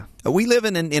We live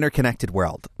in an interconnected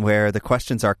world where the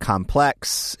questions are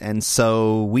complex, and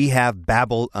so we have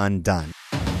Babel undone.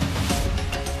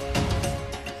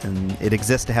 And it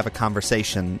exists to have a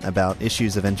conversation about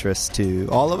issues of interest to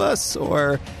all of us,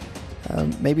 or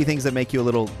maybe things that make you a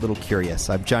little curious.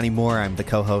 I'm Johnny Moore. I'm the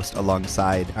co-host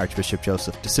alongside Archbishop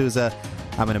Joseph D'Souza.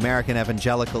 I'm an American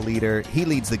evangelical leader. He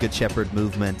leads the Good Shepherd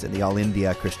movement and the All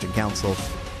India Christian Council.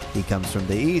 He comes from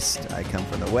the East, I come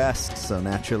from the West, so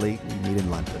naturally we meet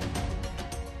in London.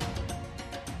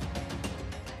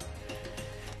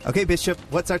 Okay, Bishop,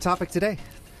 what's our topic today?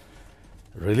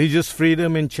 Religious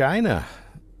freedom in China.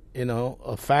 You know,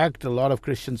 a fact a lot of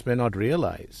Christians may not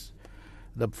realize.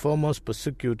 The foremost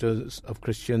persecutors of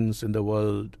Christians in the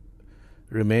world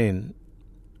remain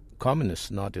communists,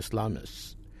 not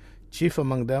Islamists. Chief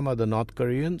among them are the North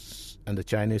Koreans and the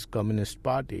Chinese Communist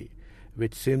Party,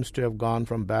 which seems to have gone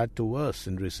from bad to worse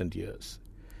in recent years.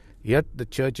 Yet the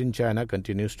church in China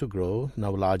continues to grow,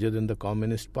 now larger than the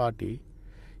Communist Party.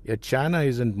 Yet China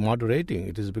isn't moderating.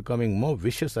 It is becoming more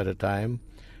vicious at a time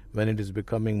when it is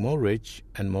becoming more rich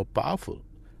and more powerful.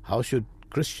 How should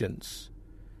Christians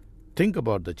think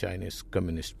about the Chinese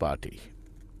Communist Party?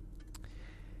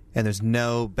 And there's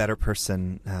no better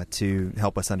person to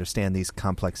help us understand these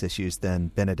complex issues than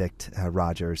Benedict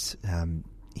Rogers.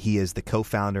 He is the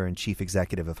co-founder and chief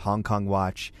executive of Hong Kong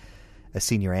Watch, a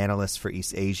senior analyst for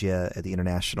East Asia at the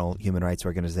international human rights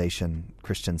organization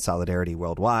Christian Solidarity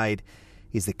Worldwide.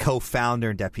 He's the co-founder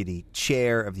and deputy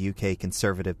chair of the UK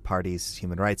Conservative Party's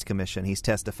Human Rights Commission. He's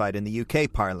testified in the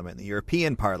UK Parliament, the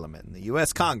European Parliament, in the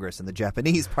US Congress, and the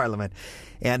Japanese Parliament,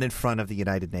 and in front of the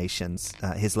United Nations.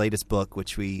 His latest book,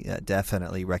 which we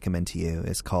definitely recommend to you,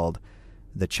 is called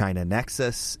The China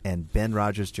Nexus, and Ben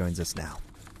Rogers joins us now.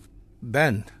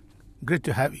 Ben, great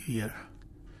to have you here.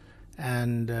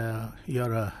 And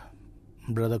you're a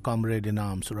brother comrade in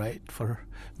arms, right? For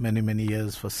many, many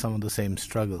years for some of the same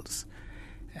struggles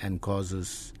and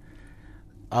causes.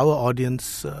 Our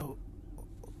audience,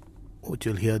 which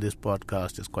will hear this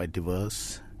podcast, is quite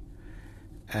diverse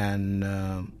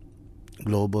and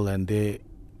global, and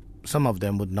some of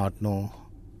them would not know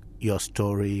your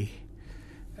story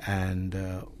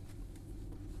and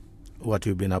what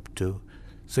you've been up to.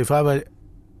 So if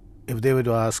they were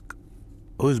to ask,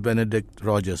 who's Benedict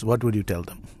Rogers, what would you tell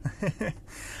them?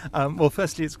 Well,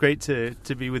 firstly, it's great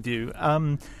to be with you.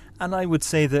 And I would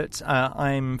say that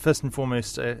I'm first and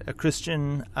foremost a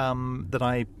Christian, that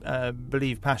I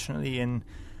believe passionately in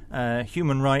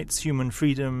human rights, human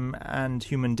freedom, and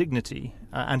human dignity,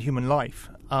 and human life.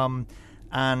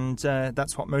 And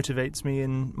that's what motivates me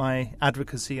in my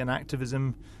advocacy and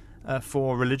activism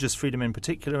for religious freedom in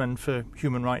particular, and for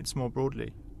human rights more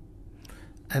broadly.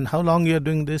 And how long you're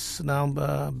doing this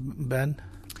now, Ben?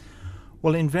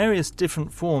 Well, in various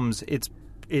different forms,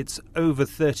 it's over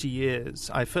 30 years.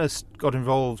 I first got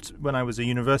involved when I was a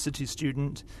university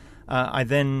student. I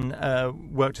then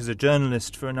worked as a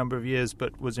journalist for a number of years,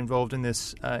 but was involved in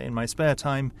this in my spare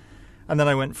time. And then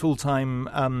I went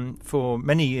full-time for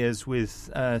many years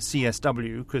with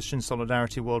CSW, Christian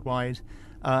Solidarity Worldwide.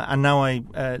 And now I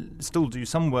still do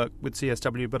some work with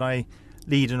CSW, but I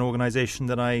lead an organization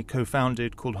that I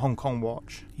co-founded called Hong Kong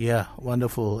Watch. Yeah,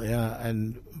 wonderful. Yeah,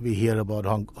 and we hear about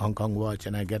Hong Kong Watch,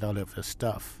 and I get all of your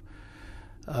stuff.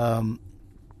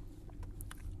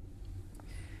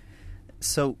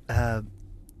 So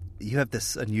you have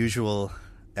this unusual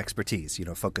expertise,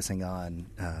 focusing on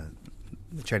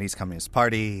the Chinese Communist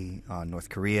Party, on North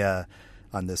Korea,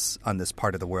 on this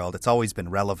part of the world. It's always been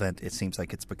relevant. It seems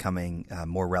like it's becoming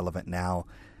more relevant now.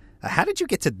 How did you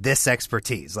get to this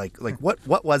expertise? Like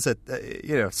what was it?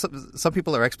 Some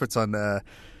people are experts on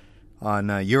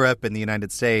Europe and the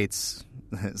United States.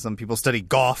 Some people study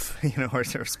golf, or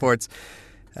sports.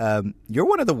 You're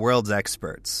one of the world's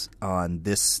experts on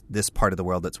this part of the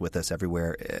world that's with us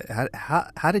everywhere.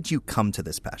 How did you come to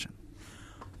this passion?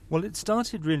 Well, it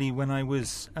started really when I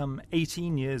was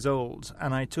 18 years old,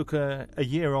 and I took a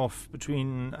year off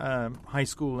between high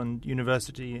school and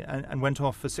university and went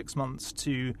off for 6 months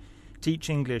to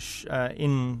teach English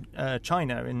in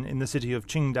China, in the city of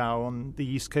Qingdao on the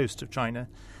east coast of China.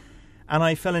 And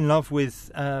I fell in love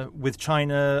with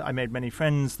China. I made many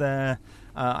friends there.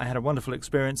 I had a wonderful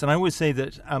experience. And I always say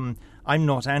that I'm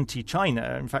not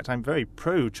anti-China. In fact, I'm very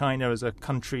pro-China as a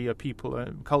country, a people,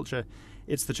 a culture.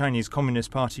 It's the Chinese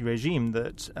Communist Party regime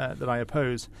that I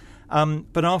oppose.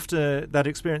 But after that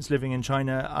experience living in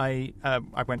China, I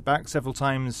went back several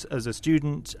times as a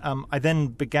student. I then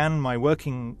began my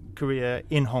working career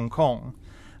in Hong Kong,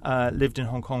 lived in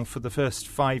Hong Kong for the first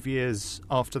 5 years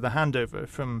after the handover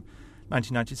from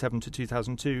 1997 to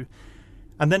 2002.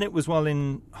 And then it was while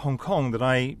in Hong Kong that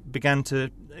I began to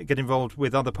get involved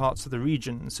with other parts of the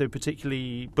region, so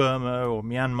particularly Burma or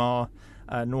Myanmar,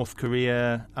 North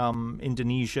Korea,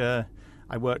 Indonesia.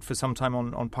 I worked for some time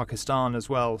on Pakistan as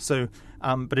well. So,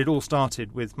 but it all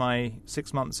started with my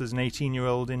 6 months as an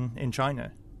 18-year-old in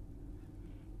China.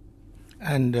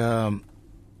 And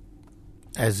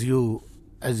as you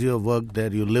worked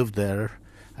there, you lived there.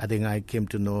 I think I came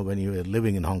to know when you were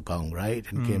living in Hong Kong, right?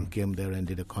 And came there and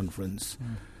did a conference.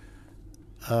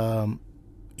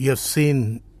 You have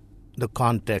seen the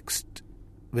context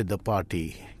with the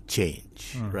party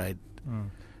change, right?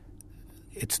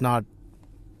 It's not.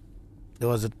 There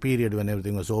was a period when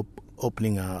everything was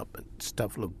opening up and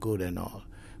stuff looked good and all,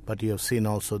 but you have seen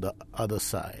also the other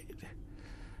side.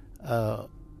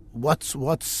 What's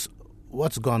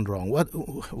gone wrong?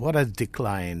 What has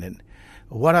declined, and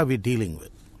what are we dealing with?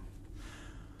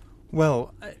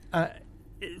 Well,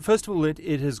 first of all,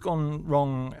 it has gone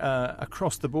wrong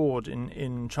across the board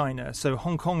in China. So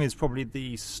Hong Kong is probably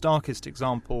the starkest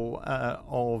example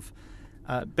of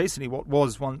basically what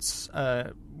was once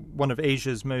one of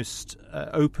Asia's most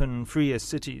open, freest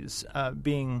cities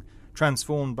being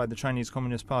transformed by the Chinese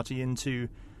Communist Party into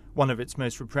one of its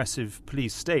most repressive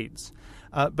police states.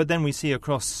 But then we see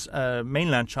across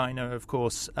mainland China, of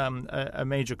course, a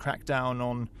major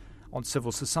crackdown on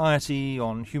civil society,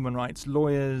 on human rights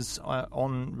lawyers,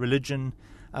 on religion.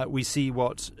 We see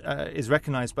what is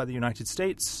recognized by the United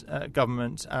States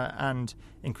government and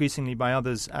increasingly by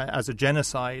others as a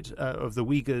genocide of the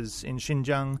Uyghurs in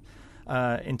Xinjiang,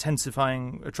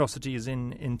 intensifying atrocities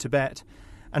in Tibet,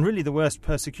 and really the worst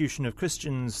persecution of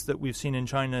Christians that we've seen in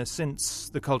China since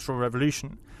the Cultural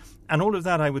Revolution. And all of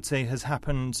that, I would say, has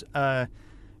happened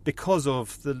because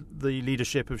of the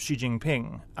leadership of Xi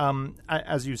Jinping.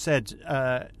 As you said,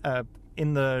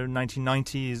 in the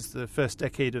 1990s, the first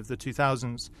decade of the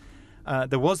 2000s,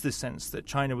 there was this sense that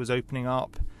China was opening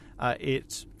up.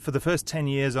 For the first 10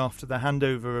 years after the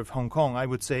handover of Hong Kong, I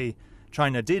would say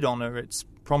China did honour its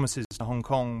promises to Hong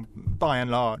Kong by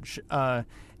and large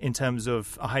in terms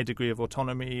of a high degree of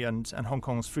autonomy and Hong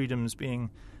Kong's freedoms being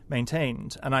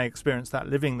maintained. And I experienced that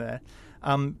living there.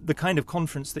 The kind of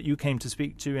conference that you came to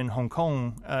speak to in Hong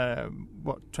Kong,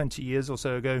 20 years or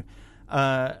so ago,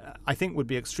 I think would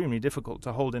be extremely difficult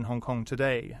to hold in Hong Kong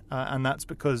today. And that's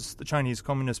because the Chinese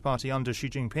Communist Party under Xi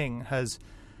Jinping has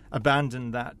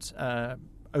abandoned that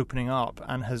opening up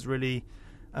and has really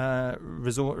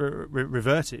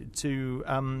reverted to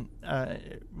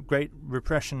great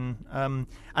repression. And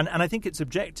I think its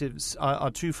objectives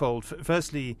are twofold.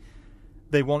 Firstly,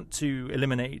 they want to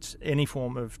eliminate any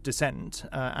form of dissent,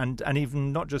 and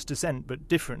even not just dissent, but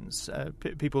difference.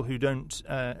 People who don't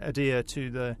adhere to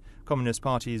the Communist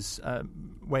Party's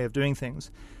way of doing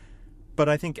things. But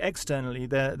I think externally,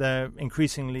 they're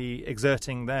increasingly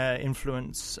exerting their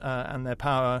influence and their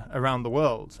power around the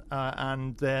world,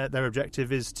 and their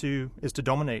objective is to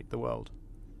dominate the world.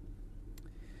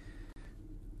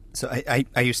 So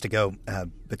I used to go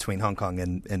between Hong Kong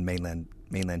and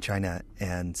mainland China,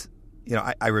 and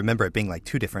I remember it being like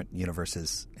two different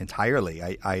universes entirely.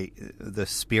 The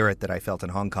spirit that I felt in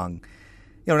Hong Kong,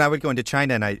 and I would go into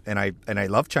China, and I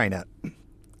love China.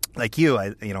 Like you,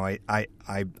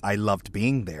 I loved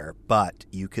being there, but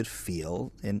you could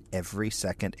feel in every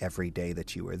second, every day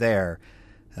that you were there,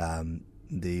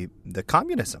 the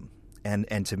communism,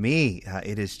 and to me,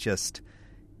 it is just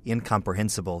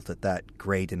incomprehensible that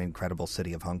great and incredible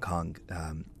city of Hong Kong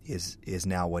is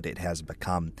now what it has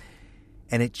become.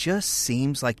 And it just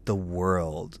seems like the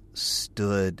world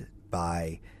stood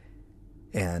by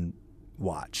and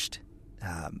watched.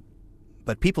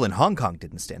 But people in Hong Kong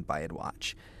didn't stand by and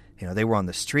watch. They were on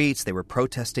the streets. They were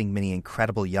protesting. Many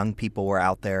incredible young people were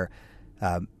out there.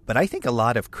 But I think a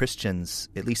lot of Christians,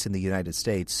 at least in the United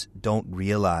States, don't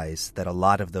realize that a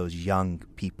lot of those young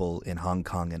people in Hong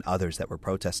Kong and others that were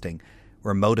protesting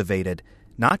were motivated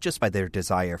not just by their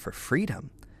desire for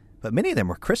freedom, but many of them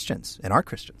were Christians and are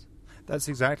Christians. That's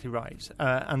exactly right.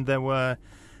 And there were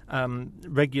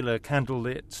regular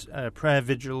candlelit prayer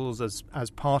vigils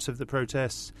as part of the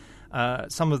protests.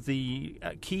 Some of the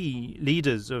key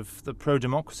leaders of the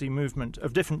pro-democracy movement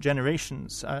of different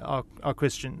generations are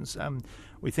Christians.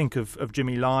 We think of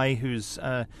Jimmy Lai, who's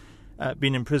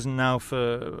been in prison now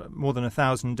for more than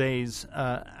 1,000 days.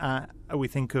 We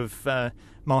think of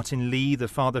Martin Lee, the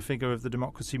father figure of the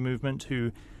democracy movement,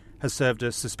 who has served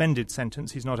a suspended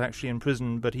sentence. He's not actually in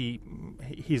prison, but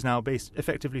he's now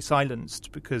effectively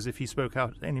silenced, because if he spoke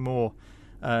out anymore,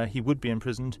 he would be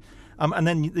imprisoned. And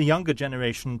then the younger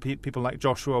generation, people like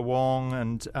Joshua Wong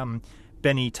and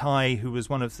Benny Tai, who was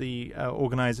one of the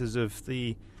organizers of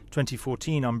the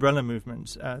 2014 umbrella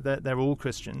movement. They're all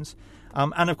Christians.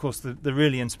 And, of course, the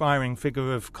really inspiring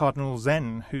figure of Cardinal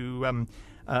Zen, who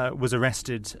was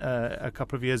arrested a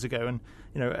couple of years ago. And,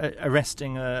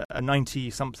 arresting a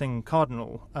 90-something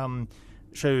cardinal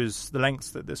shows the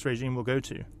lengths that this regime will go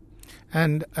to.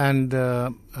 And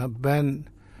Ben,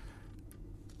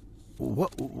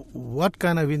 what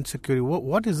kind of insecurity,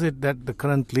 what is it that the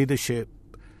current leadership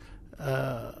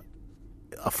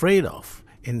afraid of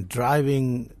in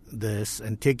driving this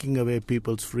and taking away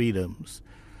people's freedoms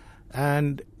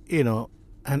and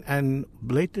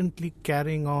blatantly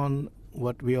carrying on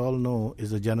what we all know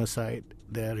is a genocide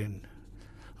there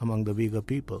among the Uyghur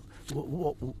people?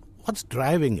 What's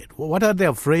driving it? What are they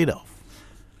afraid of?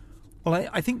 Well,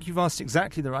 I think you've asked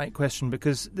exactly the right question,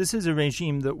 because this is a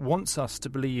regime that wants us to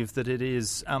believe that it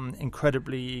is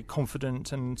incredibly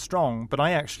confident and strong. But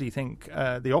I actually think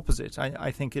the opposite.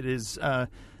 I think it is a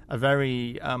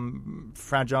very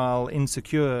fragile,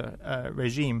 insecure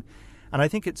regime. And I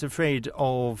think it's afraid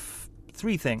of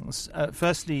three things.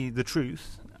 Firstly, the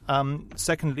truth.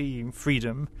 Secondly,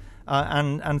 freedom.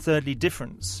 And thirdly,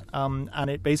 difference. And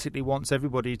it basically wants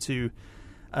everybody to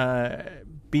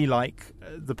be like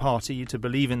the party, to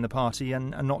believe in the party,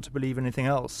 and not to believe anything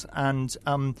else. And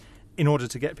in order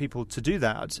to get people to do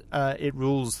that, it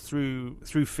rules through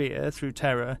fear, through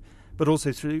terror, but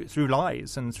also through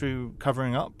lies and through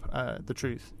covering up the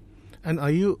truth. And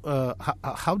are you?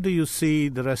 How do you see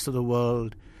the rest of the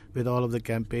world, with all of the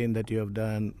campaign that you have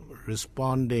done,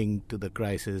 responding to the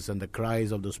crisis and the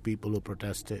cries of those people who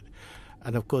protested?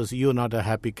 And of course, you're not a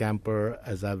happy camper,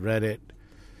 as I've read it,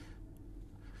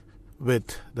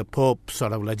 with the Pope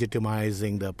sort of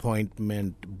legitimizing the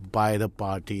appointment by the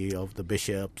party of the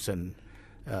bishops and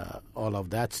all of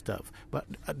that stuff. But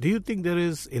do you think there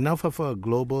is enough of a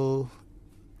global,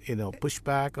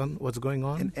 pushback on what's going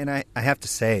on? And I have to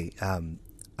say,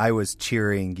 I was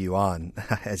cheering you on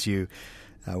as you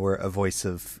were a voice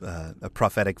of a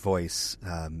prophetic voice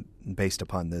based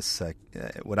upon this,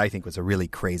 what I think was a really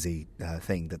crazy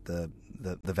thing that the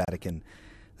Vatican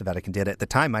did. At the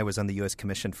time, I was on the U.S.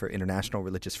 Commission for International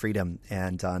Religious Freedom,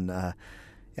 and on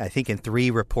I think in 3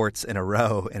 reports in a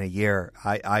row in a year,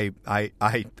 I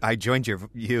joined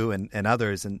you and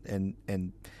others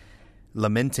in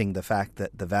lamenting the fact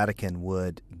that the Vatican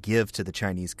would give to the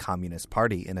Chinese Communist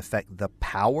Party, in effect, the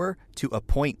power to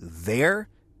appoint their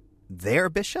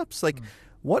bishops. Like,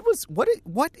 what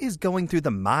is going through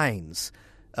the minds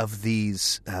of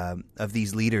these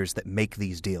leaders that make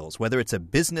these deals? Whether it's a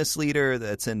business leader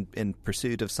that's in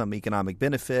pursuit of some economic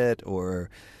benefit, or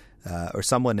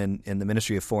someone in the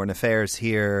Ministry of Foreign Affairs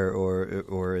here,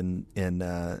 or in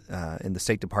the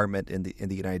State Department in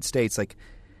the United States, like,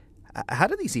 how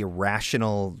do these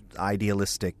irrational,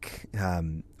 idealistic,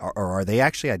 or are they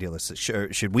actually idealistic?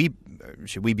 Should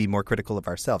we be more critical of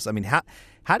ourselves? I mean,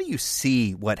 how do you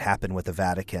see what happened with the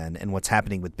Vatican and what's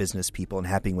happening with business people and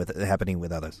happening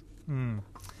with others?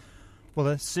 Well,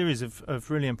 a series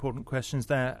of really important questions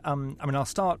there. I'll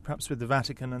start perhaps with the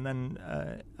Vatican and then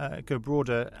go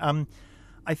broader.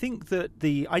 I think that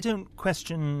I don't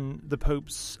question the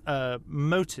Pope's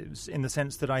motives, in the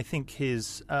sense that I think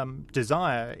his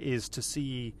desire is to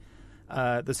see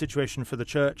the situation for the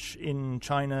Church in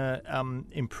China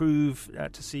improve,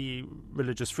 to see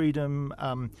religious freedom,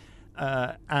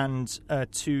 and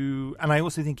I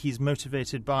also think he's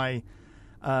motivated by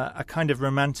a kind of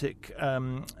romantic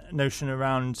notion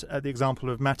around the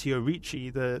example of Matteo Ricci,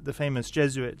 the famous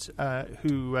Jesuit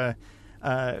who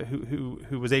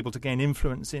was able to gain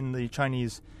influence in the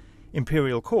Chinese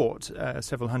imperial court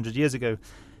several hundred years ago.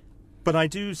 But I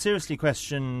do seriously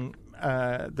question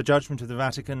the judgment of the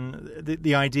Vatican,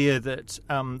 the idea that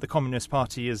the Communist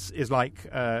Party is like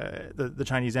the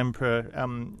Chinese emperor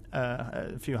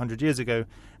a few hundred years ago,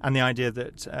 and the idea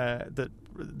that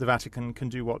the Vatican can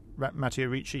do what Matteo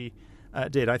Ricci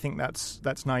did. I think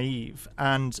that's naive.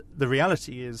 And the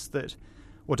reality is that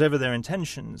whatever their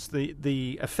intentions,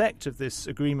 the effect of this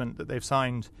agreement that they've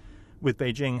signed with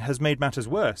Beijing has made matters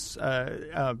worse.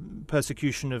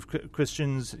 Persecution of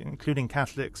Christians, including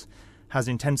Catholics, has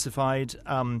intensified.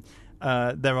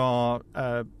 There are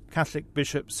Catholic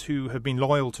bishops who have been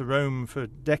loyal to Rome for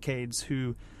decades,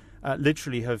 who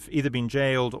literally have either been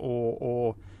jailed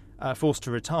or forced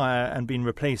to retire and been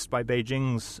replaced by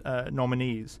Beijing's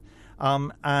nominees.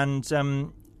 And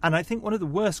I think one of the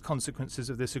worst consequences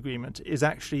of this agreement is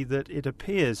actually that it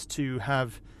appears to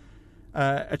have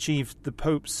achieved the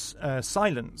Pope's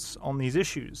silence on these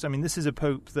issues. I mean, this is a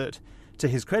Pope that, to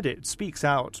his credit, speaks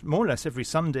out more or less every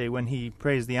Sunday when he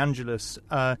prays the Angelus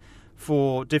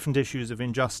for different issues of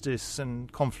injustice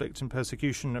and conflict and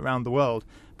persecution around the world.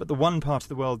 But the one part of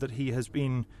the world that he has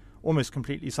been almost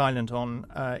completely silent on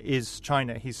is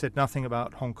China. He said nothing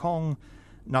about Hong Kong,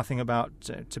 nothing about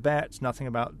Tibet, nothing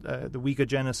about the Uyghur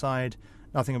genocide,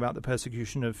 nothing about the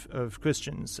persecution of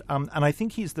Christians. And I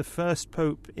think he's the first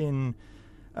pope in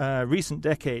recent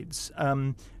decades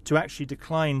to actually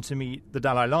decline to meet the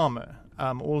Dalai Lama.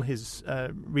 All his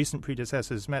recent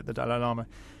predecessors met the Dalai Lama.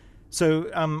 So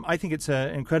I think it's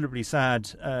an incredibly sad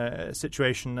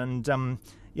situation, and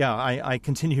I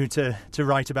continue to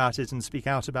write about it and speak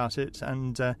out about it,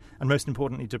 and most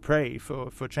importantly to pray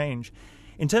for change.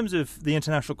 In terms of the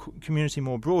international community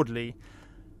more broadly,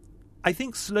 I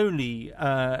think slowly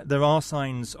there are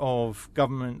signs of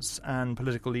governments and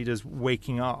political leaders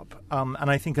waking up,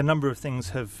 and I think a number of things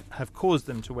have caused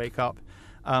them to wake up.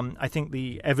 I think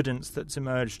the evidence that's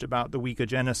emerged about the Uyghur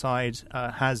genocide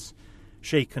has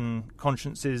shaken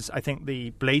consciences. I think the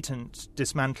blatant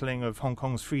dismantling of Hong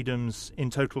Kong's freedoms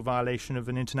in total violation of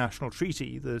an international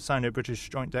treaty, the Sino-British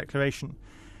Joint Declaration,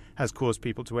 has caused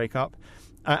people to wake up.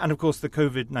 And of course the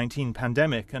COVID-19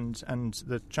 pandemic and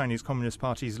the Chinese Communist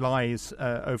Party's lies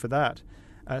over that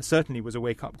certainly was a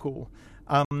wake-up call.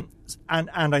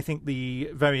 And I think the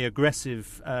very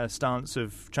aggressive stance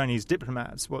of Chinese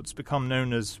diplomats, what's become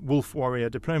known as wolf warrior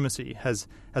diplomacy, has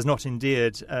not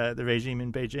endeared the regime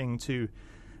in Beijing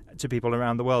to people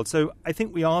around the world. So I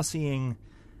think we are seeing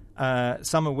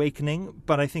some awakening,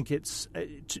 but I think it's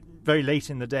very late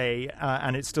in the day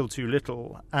and it's still too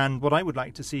little. And what I would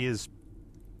like to see is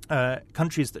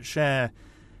countries that share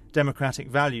democratic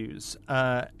values,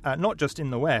 not just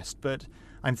in the West, but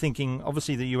I'm thinking,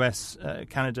 obviously, the US,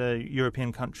 Canada,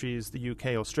 European countries, the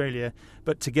UK, Australia,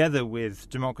 but together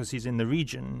with democracies in the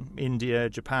region, India,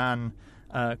 Japan,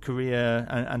 Korea,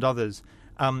 and others,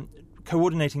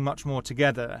 coordinating much more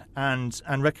together and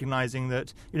recognizing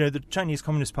that, the Chinese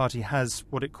Communist Party has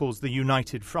what it calls the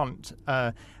United Front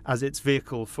as its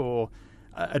vehicle for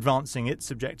advancing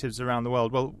its objectives around the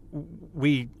world. Well,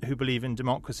 we who believe in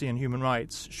democracy and human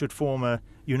rights should form a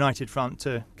united front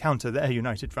to counter their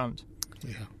united front.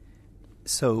 Yeah.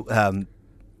 So,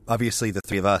 obviously, the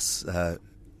three of us,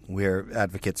 we're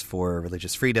advocates for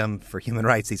religious freedom, for human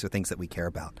rights. These are things that we care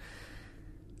about.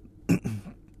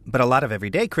 But a lot of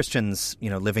everyday Christians,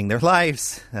 living their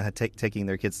lives, taking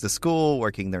their kids to school,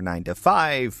 working their 9 to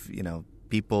 5,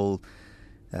 people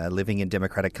living in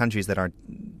democratic countries that aren't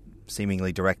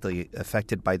seemingly directly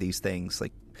affected by these things.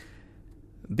 Like,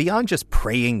 beyond just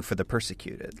praying for the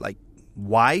persecuted,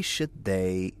 why should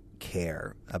they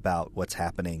care about what's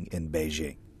happening in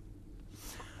Beijing?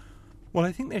 Well,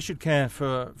 I think they should care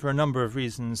for a number of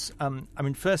reasons.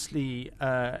 Firstly,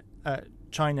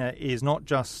 China is not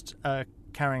just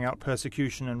carrying out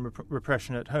persecution and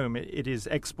repression at home. It is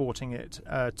exporting it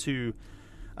to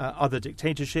other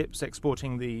dictatorships,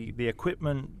 exporting the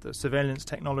equipment, the surveillance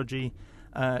technology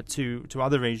to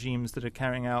other regimes that are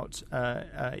carrying out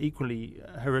equally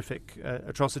horrific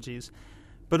atrocities.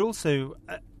 But also,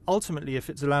 ultimately, if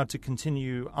it's allowed to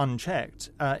continue unchecked,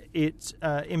 it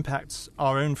impacts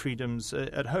our own freedoms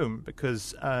at home,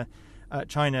 because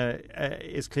China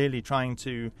is clearly trying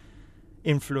to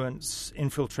influence,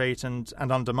 infiltrate, and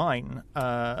undermine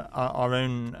our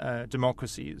own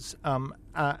democracies.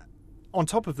 On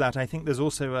top of that, I think there's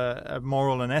also a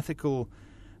moral and ethical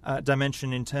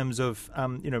dimension in terms of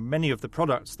many of the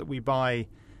products that we buy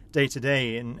day to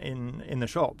day in the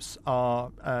shops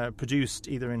are produced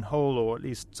either in whole or at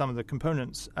least some of the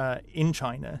components in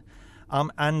China.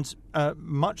 And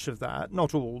much of that,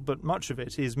 not all, but much of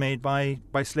it is made by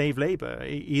slave labor,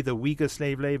 either Uyghur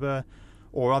slave labor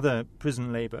or other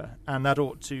prison labor. And that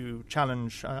ought to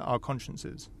challenge our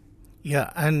consciences.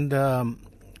 Yeah,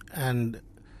 and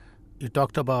you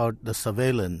talked about the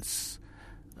surveillance.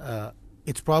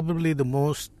 It's probably the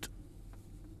most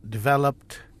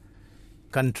developed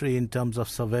country in terms of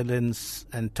surveillance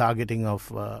and targeting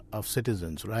of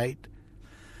citizens, right?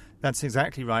 That's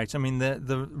exactly right. I mean,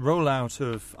 the rollout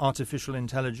of artificial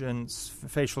intelligence,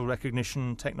 facial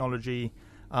recognition technology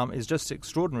is just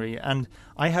extraordinary. And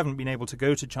I haven't been able to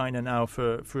go to China now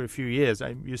for a few years.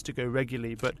 I used to go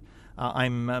regularly, but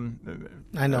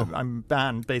I'm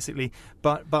banned basically.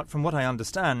 But from what I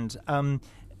understand,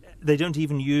 they don't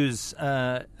even use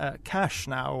cash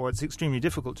now, or it's extremely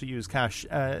difficult to use cash.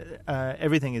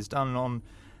 Everything is done on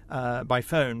by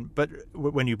phone, but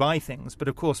when you buy things. But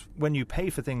of course, when you pay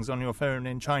for things on your phone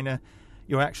in China,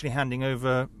 you're actually handing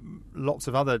over lots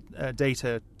of other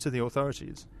data to the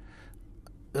authorities.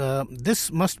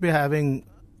 This must be having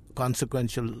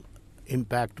consequential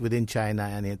impact within China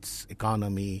and its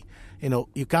economy.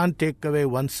 You can't take away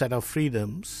one set of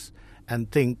freedoms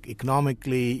and think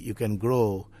economically you can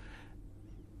grow.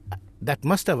 that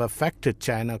must have affected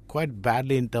China quite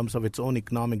badly in terms of its own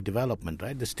economic development,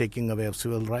 right? This taking away of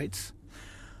civil rights.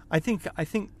 I think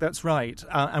that's right,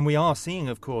 and we are seeing,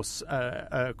 of course,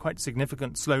 a quite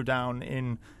significant slowdown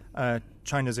in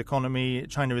China's economy.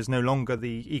 China is no longer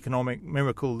the economic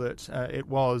miracle that it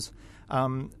was.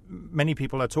 Many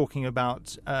people are talking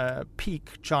about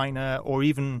peak China, or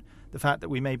even the fact that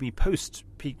we may be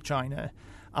post-peak China,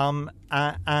 and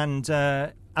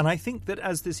I think that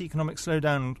as this economic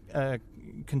slowdown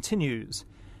continues,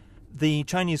 the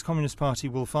Chinese Communist Party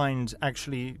will find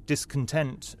actually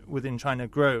discontent within China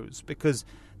grows, because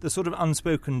the sort of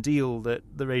unspoken deal that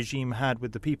the regime had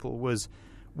with the people was,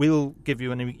 we'll give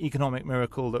you an economic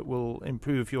miracle that will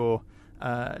improve your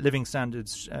living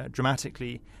standards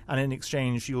dramatically, and in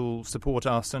exchange you'll support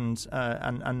us and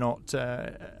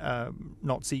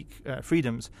not seek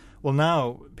freedoms. Well,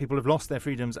 now people have lost their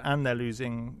freedoms and they're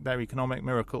losing their economic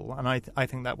miracle, and I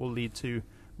think that will lead to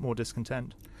more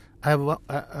discontent. I have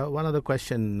one other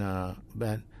question,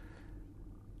 Ben.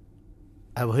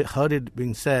 I've heard it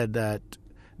being said that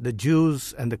the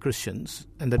Jews and the Christians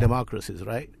and the democracies,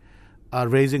 right, are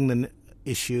raising the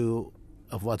issue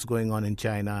of what's going on in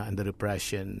China and the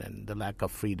repression and the lack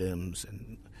of freedoms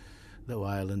and the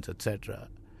violence, etc.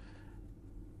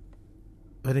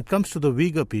 When it comes to the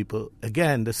Uyghur people,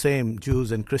 again, the same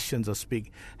Jews and Christians are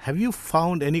speaking. Have you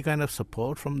found any kind of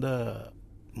support from the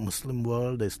Muslim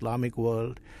world, the Islamic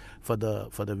world, for the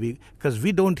Uyghur? Because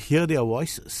we don't hear their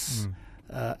voices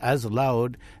as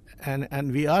loud,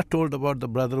 and we are told about the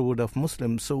brotherhood of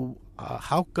Muslims. So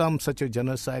how come such a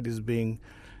genocide is being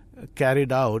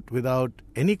carried out without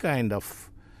any kind of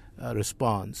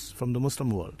response from the Muslim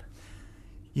world?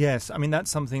 Yes, I mean,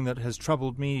 that's something that has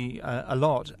troubled me a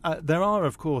lot. There are,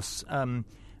 of course,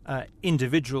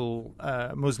 individual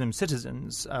Muslim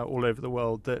citizens all over the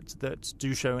world that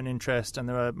do show an interest, and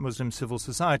there are Muslim civil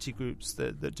society groups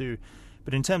that do.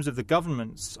 But in terms of the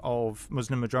governments of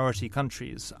Muslim-majority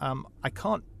countries, I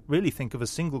can't really think of a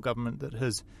single government that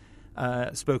has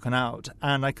spoken out,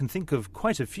 and I can think of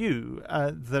quite a few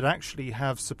that actually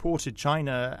have supported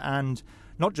China and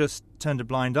not just turned a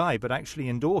blind eye, but actually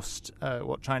endorsed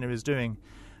what China is doing.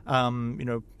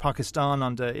 Pakistan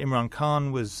under Imran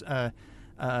Khan was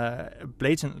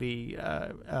blatantly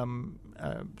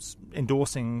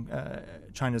endorsing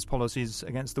China's policies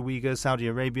against the Uyghurs. Saudi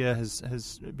Arabia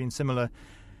has been similar.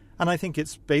 And I think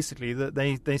it's basically that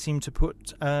they seem to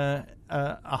put a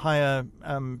higher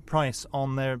price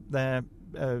on their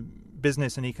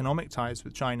business and economic ties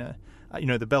with China.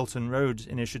 The Belt and Road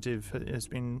Initiative has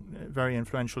been very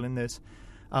influential in this.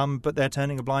 But they're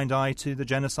turning a blind eye to the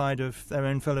genocide of their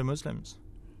own fellow Muslims.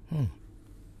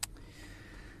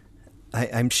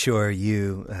 I'm sure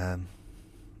you,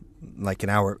 like in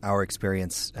our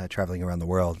experience traveling around the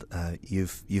world,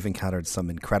 you've encountered some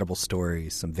incredible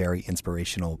stories, some very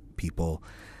inspirational people.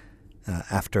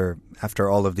 After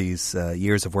all of these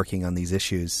years of working on these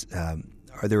issues,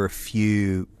 are there a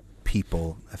few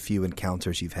people, a few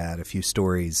encounters you've had, a few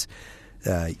stories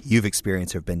you've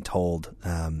experienced or have been told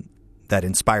that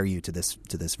inspire you to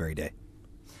this very day?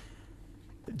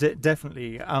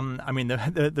 Definitely. I mean,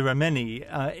 there are many.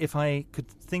 If I could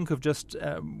think of just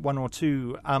one or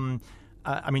two,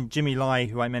 I mean, Jimmy Lai,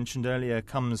 who I mentioned earlier,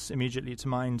 comes immediately to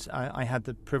mind. I had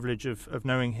the privilege of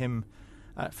knowing him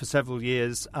for several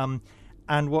years.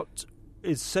 And what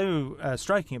is so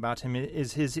striking about him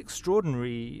is his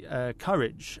extraordinary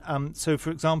courage. So,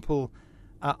 for example,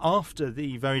 after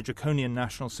the very draconian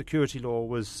national security law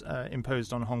was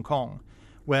imposed on Hong Kong,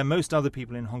 where most other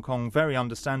people in Hong Kong very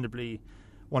understandably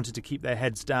wanted to keep their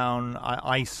heads down,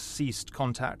 I ceased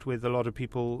contact with a lot of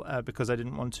people because I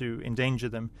didn't want to endanger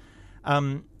them.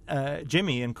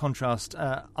 Jimmy, in contrast,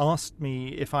 asked me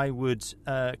if I would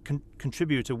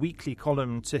contribute a weekly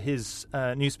column to his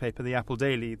newspaper, the Apple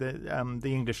Daily, the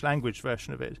English language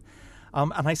version of it.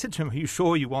 And I said to him, "Are you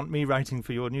sure you want me writing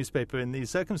for your newspaper in these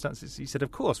circumstances?" He said,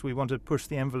 "Of course, we want to push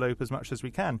the envelope as much as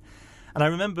we can." And I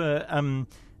remember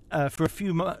for a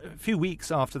few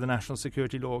weeks after the national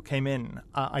security law came in,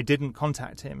 I didn't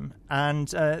contact him. And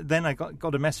then I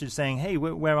got a message saying, "Hey,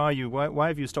 where are you? Why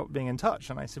have you stopped being in touch?"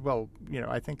 And I said, "Well,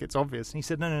 I think it's obvious." And he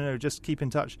said, No, just keep in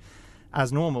touch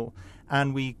as normal.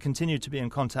 And we continued to be in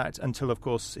contact until, of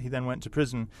course, he then went to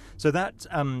prison. So that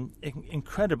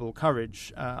incredible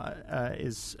courage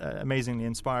is amazingly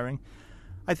inspiring.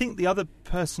 I think the other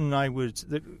person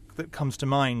that comes to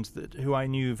mind who I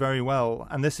knew very well,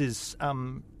 and this is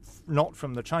not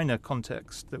from the China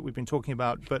context that we've been talking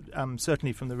about, but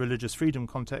certainly from the religious freedom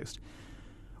context,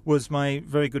 was my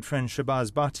very good friend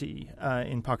Shahbaz Bhatti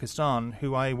in Pakistan,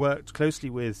 who I worked closely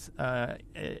with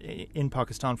in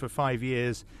Pakistan for 5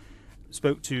 years,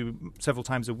 spoke to several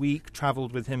times a week,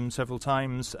 travelled with him several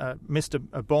times, missed a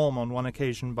bomb on one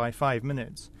occasion by 5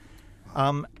 minutes.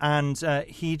 And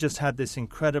he just had this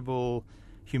incredible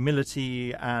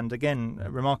humility and, again,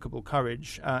 remarkable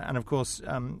courage. And, of course,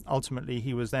 ultimately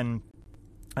he was then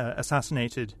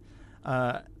assassinated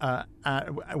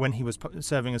when he was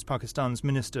serving as Pakistan's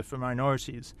Minister for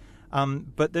Minorities.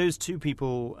 But those two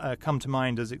people come to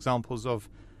mind as examples of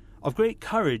great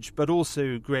courage, but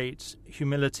also great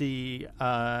humility,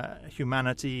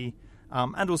 humanity,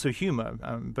 and also humour,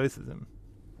 both of them.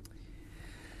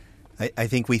 I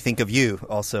think we think of you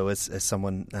also as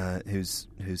someone who's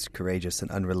courageous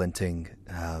and unrelenting,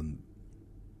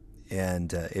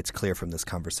 and it's clear from this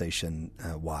conversation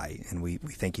why. And we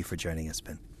thank you for joining us,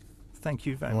 Ben. Thank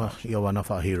you very much. You're one of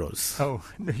our heroes. Oh,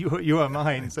 you are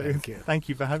mine. So thank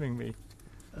you for having me.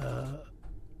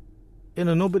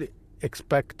 Nobody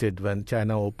expected when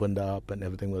China opened up and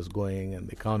everything was going and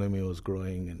the economy was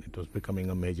growing and it was becoming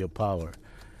a major power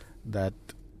that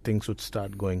things would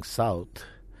start going south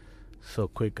so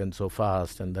quick and so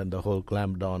fast, and then the whole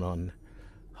clampdown on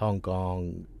Hong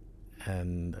Kong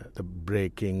and the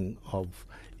breaking of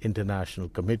international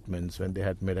commitments when they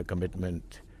had made a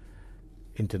commitment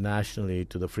internationally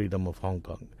to the freedom of Hong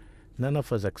Kong. None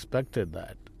of us expected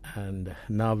that, and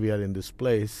now we are in this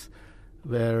place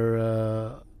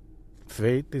where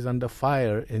faith is under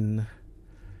fire in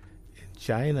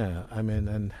China. I mean,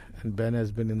 and Ben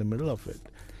has been in the middle of it.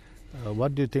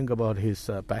 What do you think about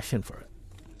his passion for it?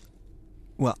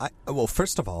 Well,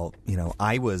 first of all,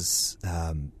 I was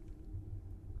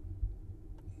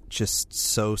just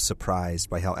so surprised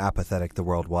by how apathetic the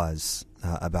world was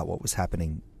about what was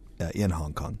happening in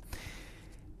Hong Kong,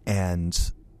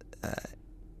 and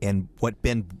what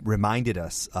Ben reminded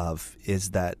us of is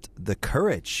that the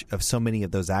courage of so many of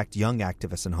those young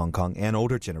activists in Hong Kong and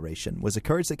older generation was a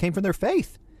courage that came from their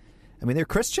faith. I mean, they're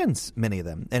Christians, many of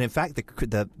them, and in fact,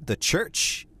 the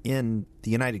church in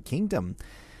the United Kingdom.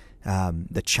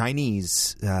 The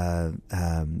Chinese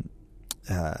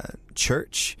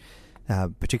church,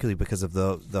 particularly because of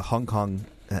the Hong Kong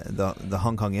the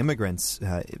Hong Kong immigrants,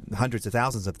 hundreds of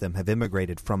thousands of them have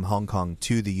immigrated from Hong Kong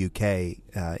to the UK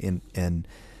in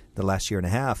the last year and a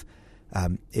half.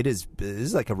 It is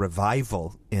like a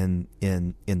revival in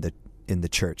the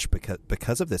church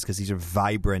because of this, because these are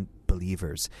vibrant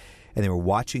believers. And they were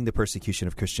watching the persecution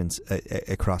of Christians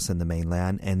across in the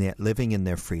mainland, and they're living in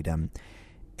their freedom.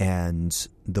 And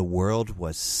the world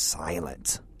was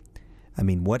silent. I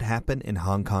mean, what happened in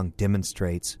Hong Kong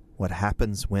demonstrates what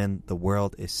happens when the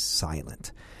world is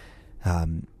silent.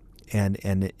 And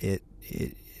it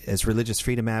as religious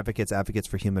freedom advocates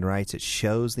for human rights, it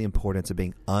shows the importance of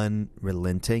being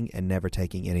unrelenting and never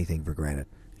taking anything for granted.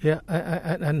 Yeah,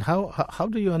 and how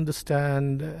do you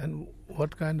understand, and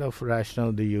what kind of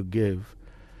rationale do you give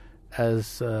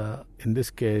as, in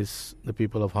this case, the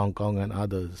people of Hong Kong and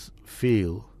others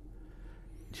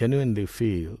genuinely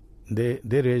feel, they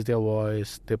raised their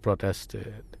voice, they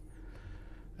protested.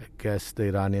 I guess the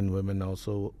Iranian women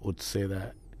also would say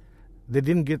that they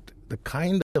didn't get the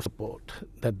kind of support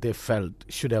that they felt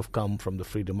should have come from the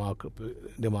free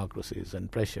democracies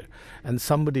and pressure. And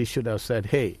somebody should have said,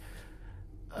 hey,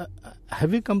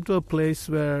 have you come to a place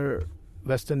where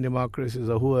Western democracies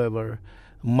or whoever,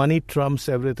 money trumps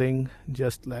everything,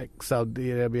 just like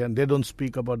Saudi Arabia, and they don't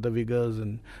speak about the Uyghurs,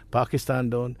 and Pakistan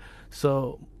don't.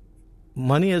 So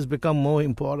money has become more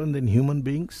important than human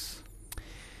beings?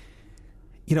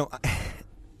 You know,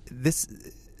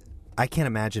 I can't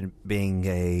imagine being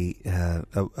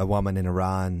a woman in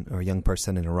Iran or a young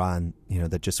person in Iran,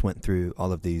 that just went through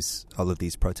all of these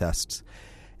protests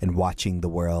and watching the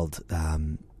world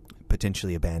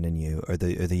potentially abandon you, or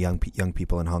the young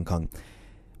people in Hong Kong.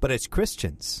 But as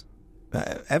Christians,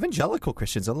 evangelical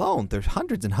Christians alone, there's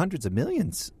hundreds and hundreds of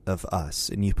millions of us,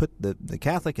 and you put the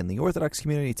Catholic and the Orthodox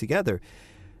community together,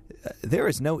 there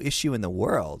is no issue in the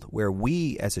world where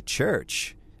we as a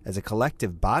church, as a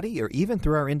collective body, or even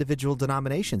through our individual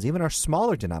denominations, even our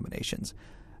smaller denominations,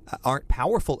 aren't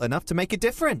powerful enough to make a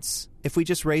difference if we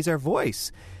just raise our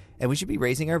voice. And we should be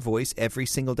raising our voice every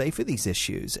single day for these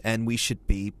issues. And we should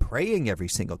be praying every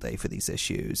single day for these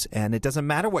issues. And it doesn't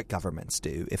matter what governments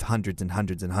do if hundreds and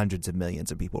hundreds and hundreds of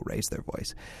millions of people raise their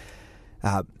voice.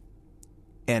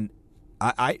 And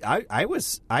I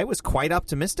was quite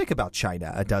optimistic about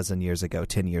China 10 years ago,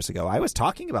 10 years ago. I was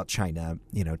talking about China,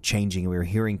 changing. We were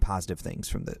hearing positive things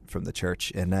from the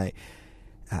church. And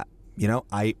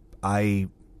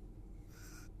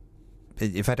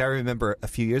in fact, I remember a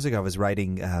few years ago I was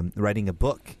writing a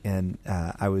book, and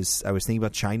I was thinking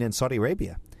about China and Saudi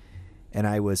Arabia, and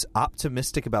I was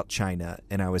optimistic about China,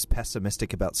 and I was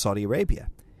pessimistic about Saudi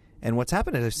Arabia, And what's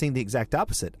happened is I've seen the exact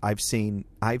opposite. I've seen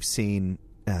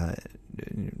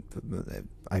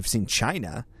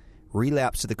China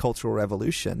relapse to the Cultural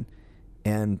Revolution,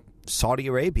 and Saudi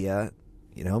Arabia,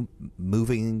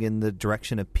 moving in the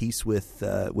direction of peace with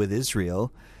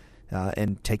Israel,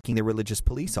 and taking the religious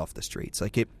police off the streets.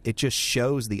 Like it just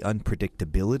shows the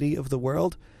unpredictability of the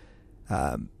world.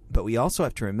 But we also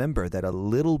have to remember that a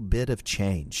little bit of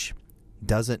change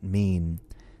doesn't mean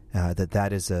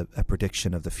that is a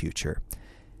prediction of the future.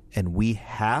 And we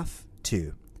have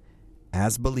to,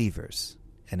 as believers,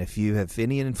 and if you have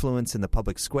any influence in the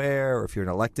public square, or if you're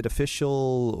an elected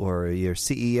official, or you're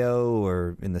CEO,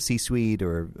 or in the C-suite,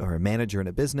 or a manager in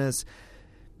a business,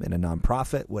 in a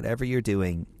nonprofit, whatever you're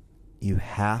doing, you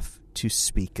have to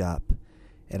speak up.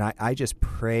 And I just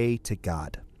pray to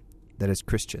God that as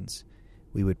Christians,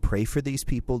 we would pray for these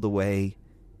people the way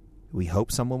we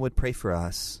hope someone would pray for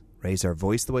us, raise our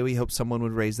voice the way we hope someone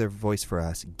would raise their voice for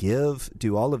us,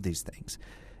 do all of these things,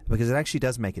 because it actually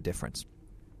does make a difference.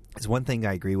 There's one thing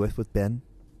I agree with Ben,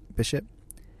 Bishop.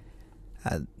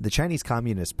 The Chinese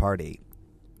Communist Party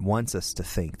wants us to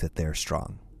think that they're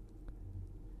strong,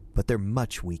 but they're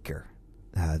much weaker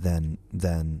than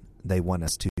they want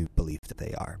us to believe that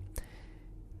they are.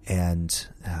 And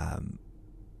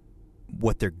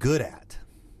what they're good at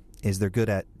is they're good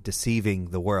at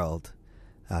deceiving the world,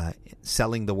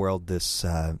 selling the world this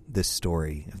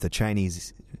story of the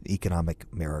Chinese economic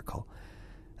miracle.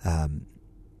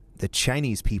 The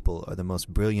Chinese people are the most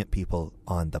brilliant people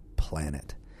on the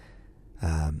planet.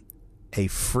 A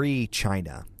free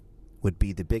China would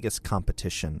be the biggest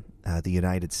competition the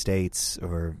United States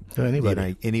or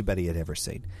anybody had ever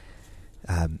seen.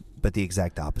 But the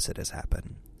exact opposite has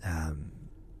happened.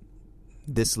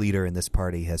 This leader in this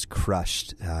party has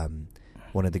crushed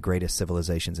one of the greatest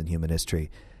civilizations in human history.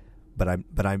 But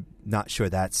I'm not sure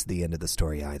that's the end of the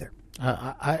story either.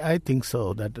 I think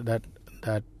so.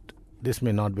 That this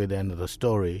may not be the end of the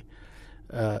story,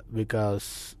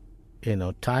 because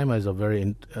time has a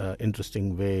very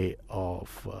interesting way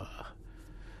of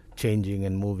changing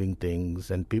and moving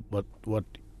things, and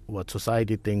what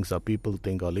society thinks or people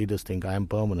think or leaders think I am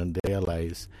permanent, they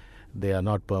realize they are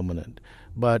not permanent.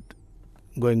 But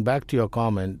going back to your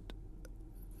comment,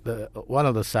 one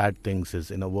of the sad things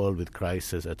is in a world with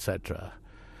crisis, etc.,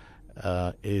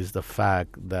 is the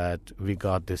fact that we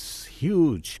got this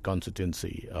huge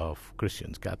constituency of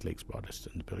Christians, Catholics,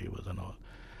 Protestants, believers and all.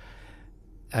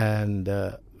 And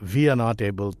we are not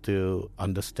able to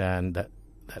understand that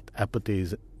apathy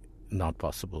is not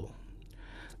possible.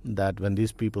 That when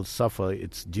these people suffer,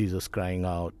 it's Jesus crying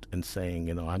out and saying,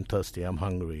 I'm thirsty, I'm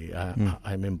hungry,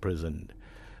 I'm imprisoned.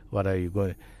 What are you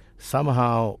going?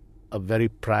 Somehow a very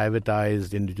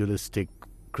privatized, individualistic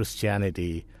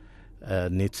Christianity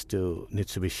needs to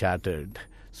be shattered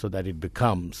so that it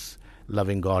becomes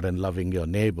loving God and loving your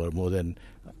neighbor more than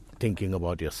thinking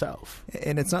about yourself.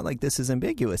 And it's not like this is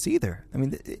ambiguous either. I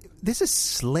mean, this is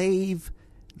slave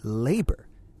labor.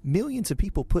 Millions of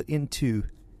people put into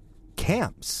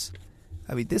camps.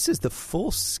 I mean, this is the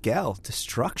full-scale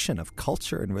destruction of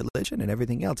culture and religion and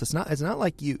everything else. It's not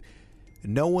like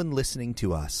no one listening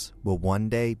to us will one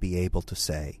day be able to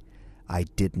say, I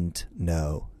didn't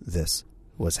know this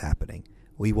was happening.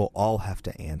 We will all have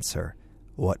to answer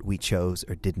what we chose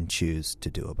or didn't choose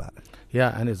to do about it.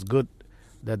 Yeah, and it's good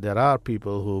that there are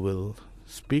people who will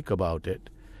speak about it.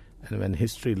 And when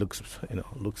history looks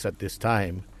at this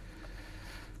time,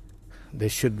 there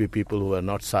should be people who are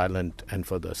not silent, and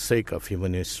for the sake of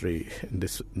human history,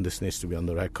 this needs to be on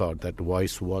the record, that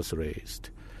voice was raised.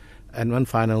 And one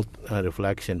final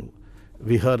reflection,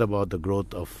 we heard about the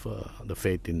growth of the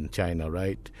faith in China,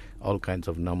 right? All kinds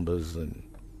of numbers, and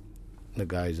the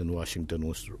guys in Washington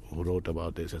who wrote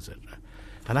about this, etc.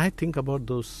 And I think about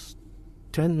those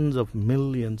tens of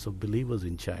millions of believers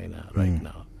in China right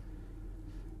now.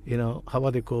 How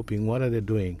are they coping? What are they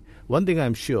doing? One thing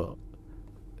I'm sure,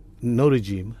 no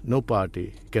regime, no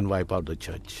party can wipe out the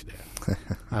church there.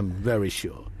 I'm very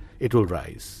sure. It will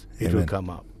rise. It will come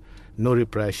up. No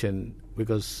repression,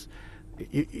 because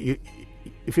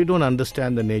if you don't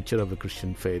understand the nature of the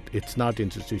Christian faith, it's not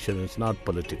institutional, it's not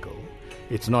political,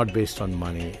 it's not based on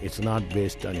money, it's not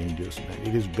based on inducement.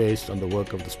 It is based on the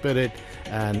work of the Spirit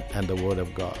and the Word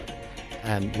of God.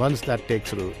 And once that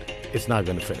takes root, it's not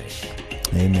going to finish.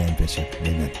 Amen, Bishop.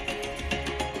 Amen.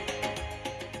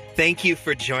 Thank you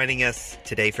for joining us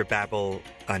today for Babel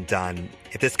Undone.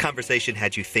 If this conversation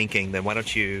had you thinking, then why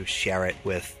don't you share it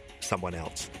with someone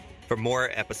else? For more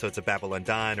episodes of Babel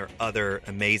Undone or other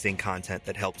amazing content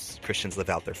that helps Christians live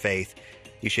out their faith,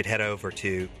 you should head over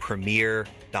to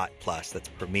premier.plus. That's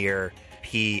premier.plus.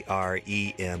 Premier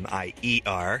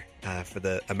for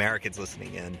the Americans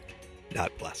listening in.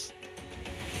 God bless.